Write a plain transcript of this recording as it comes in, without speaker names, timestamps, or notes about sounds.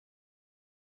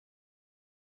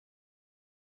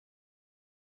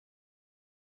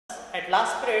at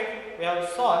last period we have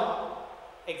solved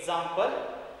example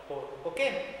 4.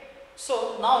 Okay.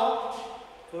 So now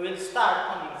we will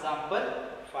start on example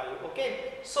 5.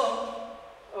 Okay. So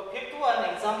fifth one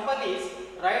example is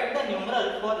write the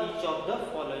numeral for each of the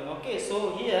following. Okay.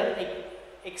 So here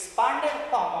expanded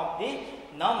form of the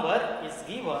number is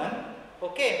given.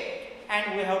 Okay.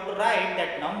 And we have to write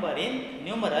that number in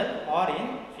numeral or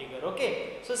in figure.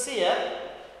 Okay. So see here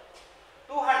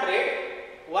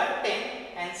 200,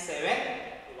 110 and 7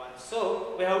 1.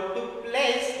 So we have to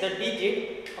place the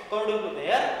digit according to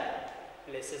their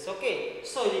places. Okay.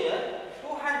 So here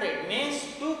 200 means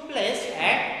 2 placed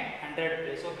at 100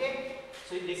 place. Okay.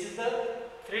 So this is the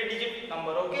 3 digit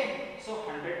number. Okay. So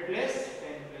 100 place,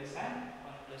 10 place and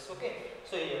 1 place. Okay.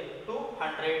 So here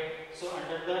 200. So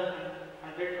under the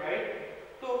 100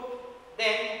 write 2.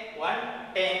 Then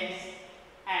 1 tens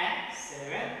and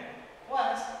 7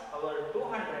 ones. Our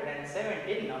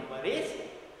 217 number is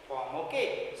formed.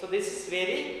 Okay. So this is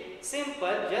very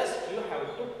simple. Just you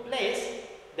have to place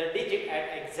the digit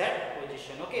at exact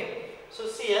position. Okay. So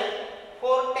see here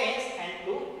 4 tens and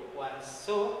 2 ones.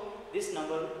 So this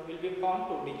number will be formed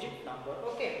 2 digit number.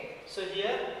 Okay. So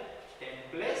here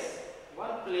 10 place,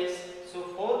 1 place. So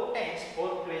 4 tens,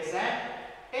 4 place at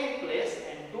 10 place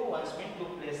and 2 ones mean 2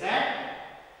 place at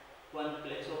 1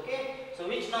 place. Okay. So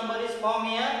which number is formed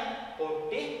here?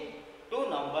 42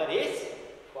 number is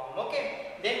formed.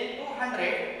 Okay. Then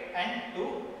 200 and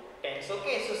 2 tens.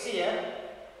 Okay. So see here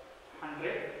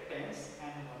 100 tens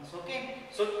and ones. Okay.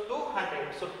 So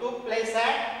 200. So 2 place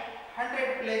at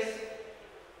 100 place.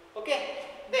 Okay.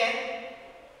 Then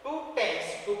 2 tens.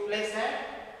 2 place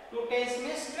at 2 tens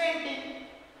means 20.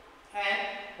 And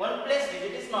 1 place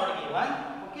digit is not given.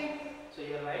 Okay. So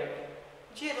here write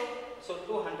 0. So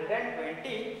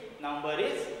 220 number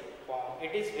is formed.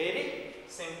 It is very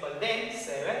simple. Then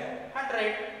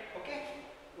 700. Okay.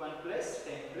 1 plus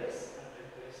 10 plus 100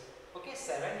 plus. Okay.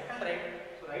 700.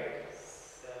 So write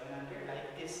 700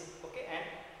 like this. Okay. And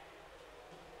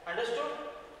understood?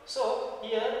 So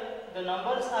here the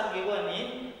numbers are given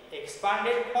in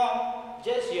expanded form.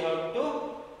 Just you have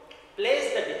to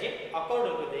place the digit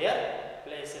according to their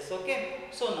places. Okay.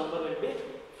 So number will be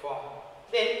formed.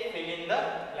 Then fill in the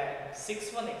blank.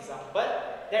 6th one example,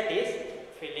 that is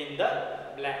fill in the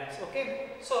blanks.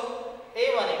 Okay. So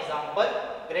A1 example,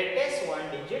 greatest 1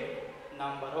 digit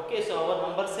number. Okay. So our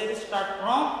number series start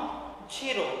from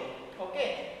 0.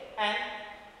 Okay. And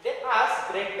they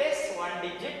ask greatest 1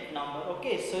 digit number.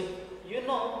 Okay. So you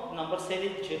know number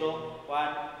series 0,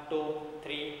 1, 2,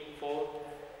 3, 4,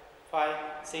 5,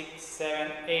 6,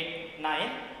 7, 8,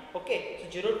 9. Okay.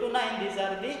 So 0 to 9 these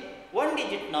are the 1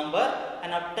 digit number,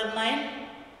 and after 9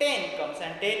 10 comes,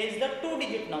 and 10 is the 2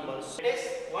 digit number. So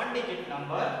greatest 1 digit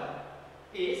number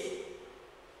is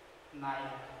 9.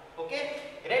 Okay.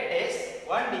 Greatest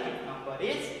 1 digit number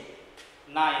is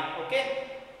 9. Okay.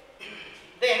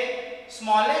 Then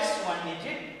smallest 1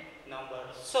 digit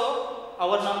number. So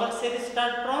our number series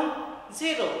start from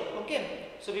 0. Okay.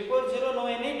 So before 0 no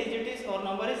any digit is or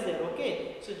number is there.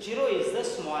 Okay. So 0 is the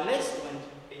smallest 1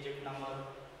 digit number.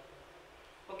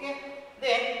 Okay.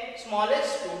 Then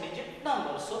smallest 2 digit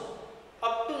number. So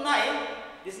up to 9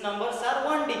 these numbers are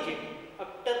 1 digit.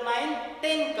 After 9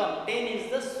 10 come. 10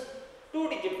 is the 2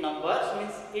 digit numbers,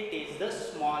 means it is the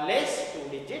smallest 2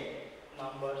 digit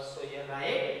number. So here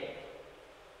write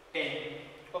 10.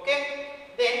 Okay.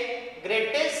 Then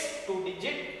greatest 2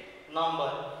 digit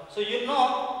number. So you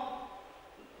know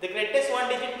the greatest 1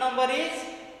 digit number is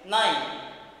 9.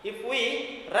 If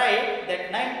we write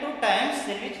that 9 2 times,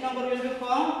 then which number will be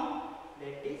formed?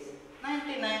 That is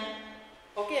 99.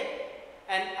 Okay.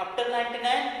 And after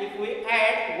 99, if we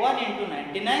add 1 into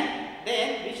 99,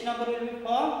 then which number will be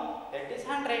formed? That is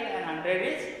 100, and 100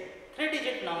 is 3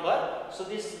 digit number. So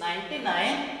this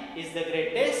 99 is the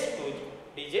greatest 2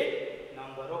 digit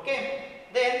number. Okay.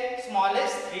 Then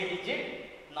smallest 3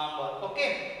 digit number.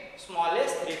 Okay.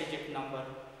 Smallest 3 digit number.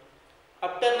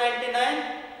 After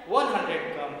 99,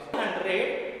 100 comes.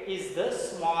 100 is the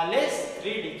smallest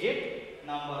 3 digit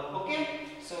number. Okay.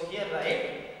 So here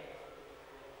write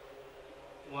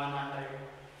 100.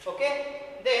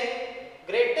 Okay. Then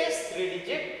greatest 3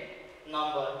 digit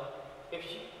number.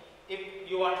 If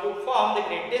you want to form the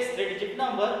greatest 3 digit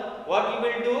number, what you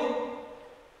will do?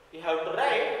 You have to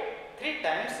write 3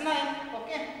 times 9.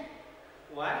 Okay.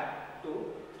 1, 2,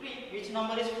 3. Which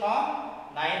number is formed?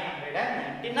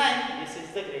 999. This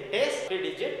is the greatest 3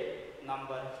 digit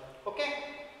number. Okay.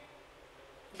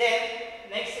 Then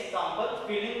next example,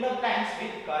 fill in the blanks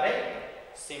with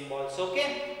correct symbols.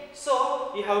 Okay.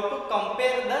 So you have to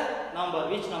compare the number.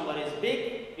 Which number is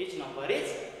big? Which number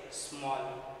is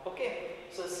small? Okay.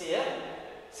 So see here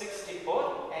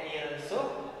 64 and here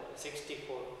also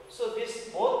 64. So these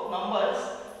both numbers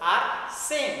are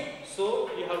same. So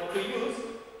you have to use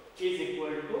is equal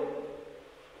to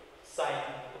sign.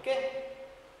 Okay.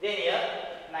 Then here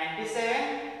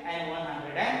 97 and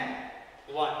 101.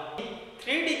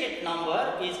 3-digit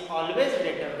number is always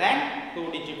greater than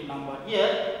 2-digit number.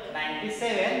 Here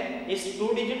 97 is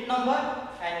 2-digit number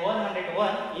and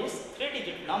 101 is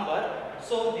 3-digit number.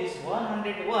 So this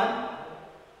 101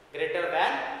 greater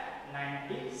than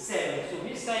 97. So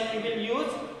which sign we will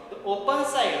use? The open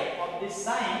side of this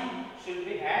sign should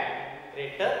be at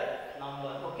greater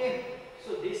number. Okay.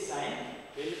 So this sign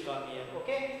will come here.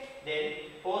 Okay. Then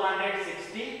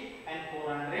 460 and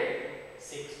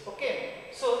 406. Okay.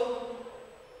 So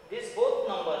these both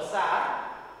numbers are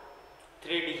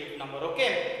 3-digit number.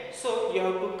 Okay. So you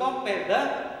have to compare the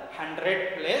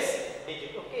 100 place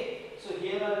digit. Okay. So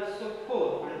here also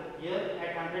 4 and here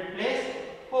at 100 place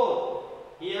 4.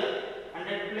 Here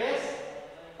 100 place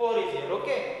 4 is here.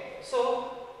 Okay. So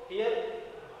here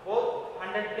both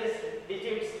 100 place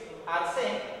digits are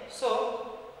same. So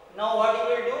now what you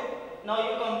will do? Now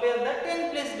you compare the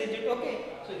 10 place digit. Okay.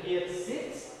 So here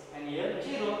 6 and here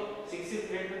 0. 6 is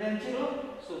greater than 0.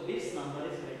 So this number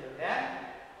is greater than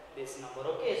this number.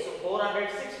 Okay. So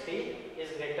 460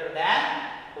 is greater than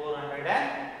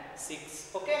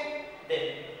 406. Okay.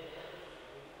 Then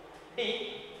D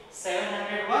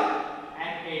 701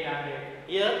 and 800.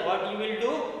 Here what you will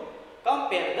do?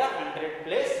 Compare the 100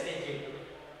 place digit.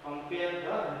 Compare the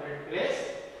 100 place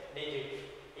digit.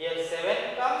 Here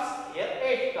 7 comes, here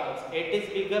 8 comes. 8 is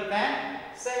bigger than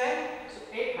 7. So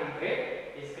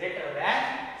 800 is greater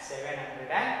than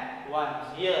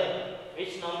 701. Here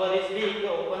which number is big?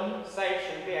 The open side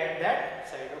should be at that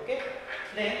side. Okay.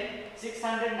 Then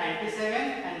 697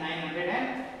 and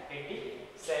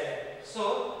 987.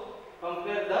 So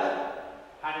compare the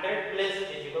 100 place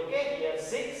digit. Okay. Here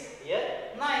 6, here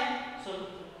 9. So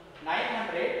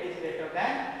 900 is greater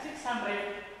than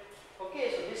 600.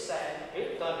 Okay, so this side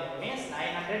will turn here. Means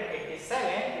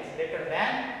 987 is greater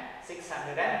than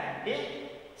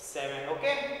 697.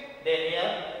 Okay. Then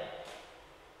here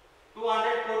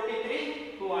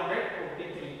 243,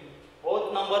 243.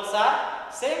 Both numbers are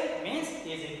same. Means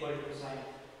is equal to sign.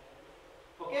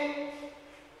 Okay.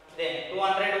 Then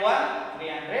 201,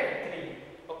 303.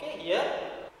 Okay. Here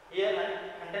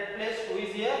 100 place 2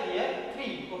 is here. Here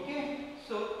 3. Okay.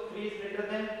 So 3 is greater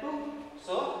than 2.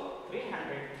 So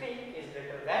 303 is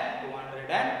greater than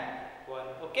 201.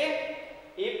 Okay.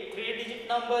 If 3-digit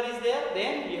number is there,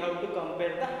 then you have to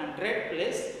compare the 100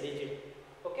 place digit.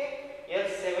 Okay. Here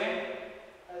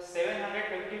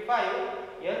 755.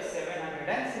 Here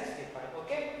 765.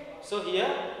 Okay. So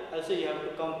here also you have to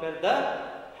compare the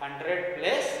 100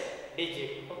 place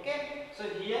digit. Okay. So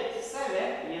here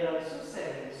 7. Here also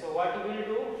 7. So what you will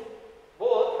do?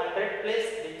 Both 100 place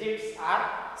digits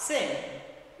are same.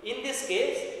 In this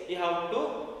case, you have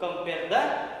to compare the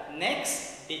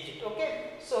next digit.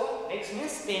 Okay. So next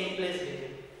means 10 place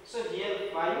digit. So here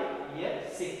 5, here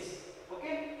 6.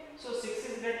 Okay. So 6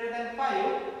 is greater than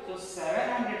 5. So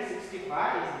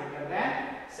 765 is greater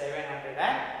than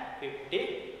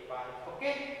 755.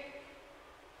 Okay.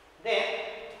 Then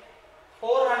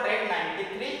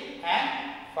 493 and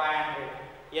 500.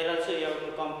 Here also you have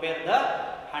to compare the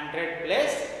 100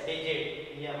 place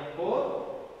digit. Here 4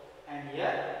 and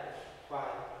here 5.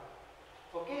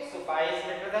 Okay, so 5 is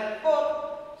greater than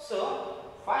 4. So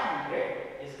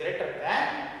 500 is greater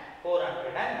than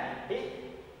 490.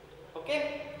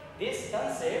 Okay, this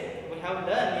concept we have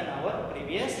done in our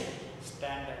previous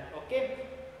standard. Okay,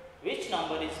 which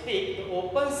number is big? The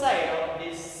open side of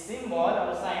this symbol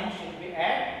or sign should be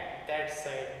at that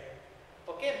side.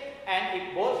 Okay, and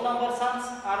if both number signs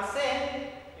are same,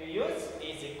 you use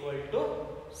is equal to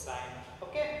sign.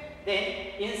 Okay,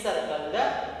 then encircle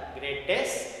the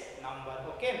greatest number.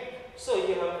 Okay, so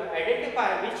you have to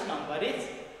identify which number is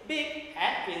big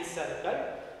and encircle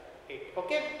it.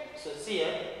 Okay, so see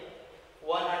here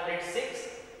 106,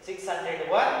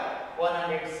 601,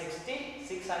 160,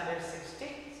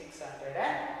 660,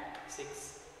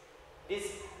 606.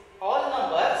 These all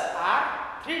numbers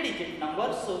are 3-digit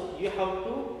numbers, so you have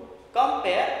to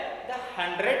compare the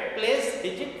 100 place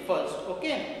digit first.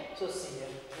 Okay, so see here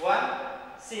 1,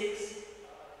 6,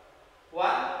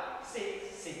 1,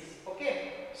 6, 6.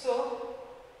 Okay, so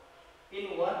in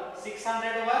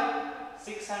 601,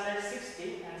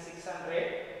 660 and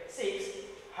 606,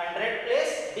 100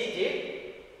 place digit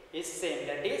is same,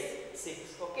 that is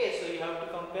 6. Okay, so you have to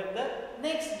compare the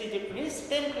next digit, means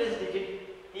 10 place digit.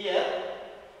 Here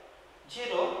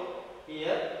 0,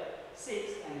 here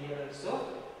 6 and here also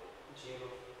 0,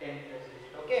 10 place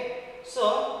digit. Okay, so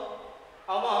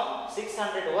among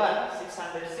 601,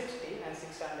 660 and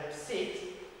 606,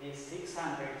 is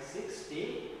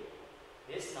 660.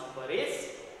 This number is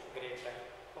greater.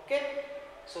 Okay,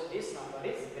 so this number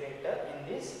is greater in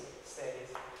this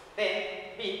series. Then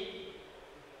B,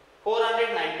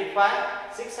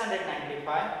 495,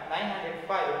 695,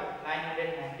 905,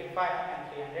 995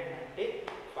 and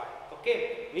 395. Okay,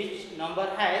 which number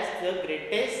has the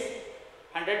greatest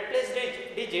 100 place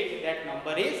digit, that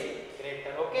number is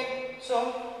greater. Okay,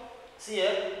 so see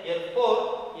here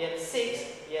 4, here 6,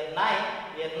 here 9,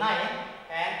 here 9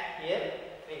 and here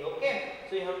 3. Okay,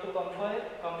 so you have to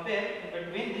compare in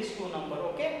between these two numbers.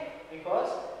 Okay,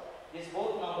 because these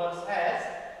both numbers has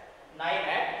 9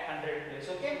 at 100 place.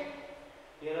 Okay,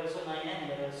 here also 9 and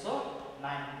here also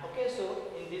 9. Okay,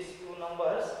 so in these two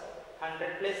numbers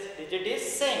 100 place digit is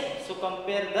same, so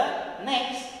compare the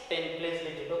next 10 place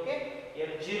digit. Okay,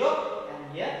 here 0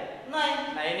 and here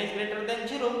 9. 9 is greater than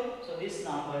 0, so this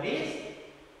number is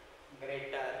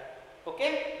greater.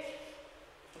 Okay,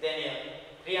 then here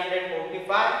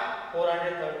 345,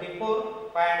 434,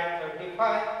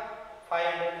 535,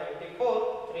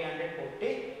 534,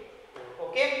 344.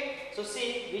 Okay, so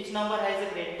see which number has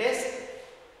the greatest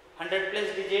 100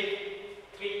 place digit.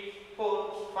 3,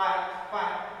 4, 5,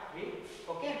 5.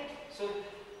 Okay, so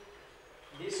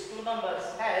these two numbers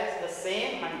has the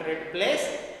same 100 place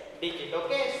digit.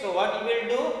 Okay, so what you will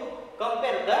do,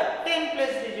 compare the 10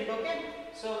 place digit. Okay,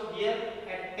 so here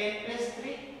at 10 place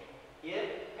 3, here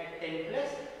at 10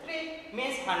 place 3,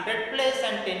 means 100 place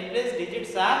and 10 place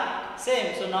digits are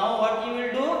same. So now what you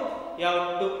will do, you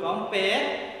have to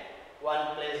compare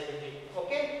 1 place digit.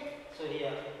 Okay, so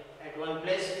here at 1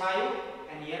 place 5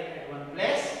 and here at 1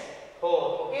 place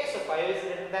 4. Okay, so 5 is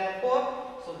greater than 4.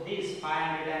 So this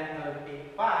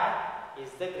 535 is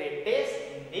the greatest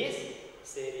in this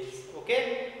series.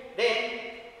 Okay, then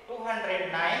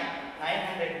 209,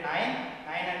 909,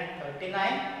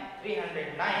 939,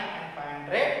 309 and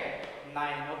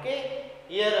 509. Okay,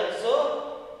 here also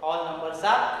all numbers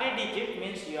are 3 digit,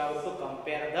 means you have to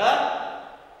compare the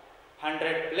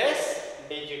 100 place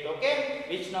digit. Okay,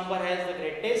 which number has the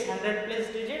greatest 100 place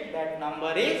digit, that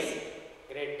number is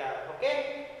greater.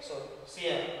 Okay, so see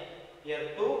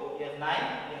here 2, here 9,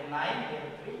 here 9, here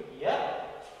 3, here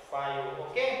 5.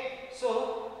 Okay,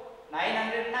 so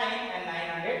 909 and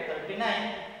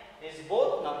 939, these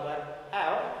both number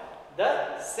have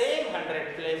the same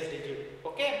 100 place digit.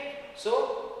 Okay, so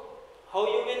how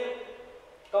you will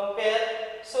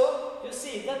compare? So you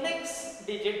see the next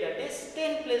digit, that is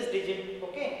 10 place digit.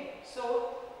 Okay,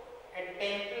 so at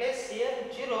 10 place here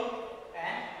 0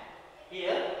 and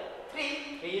here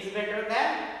 3 is better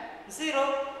than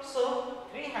 0. So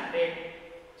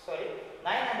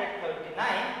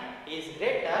 939 is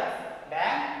greater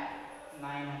than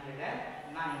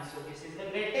 909. So this is the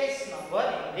greatest number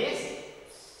in this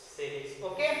series.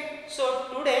 Okay, so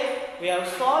today we have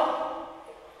solved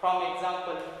from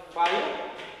example 5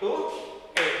 to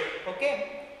 8. Okay,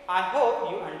 I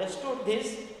hope you understood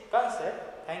this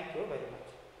concept. Thank you very much.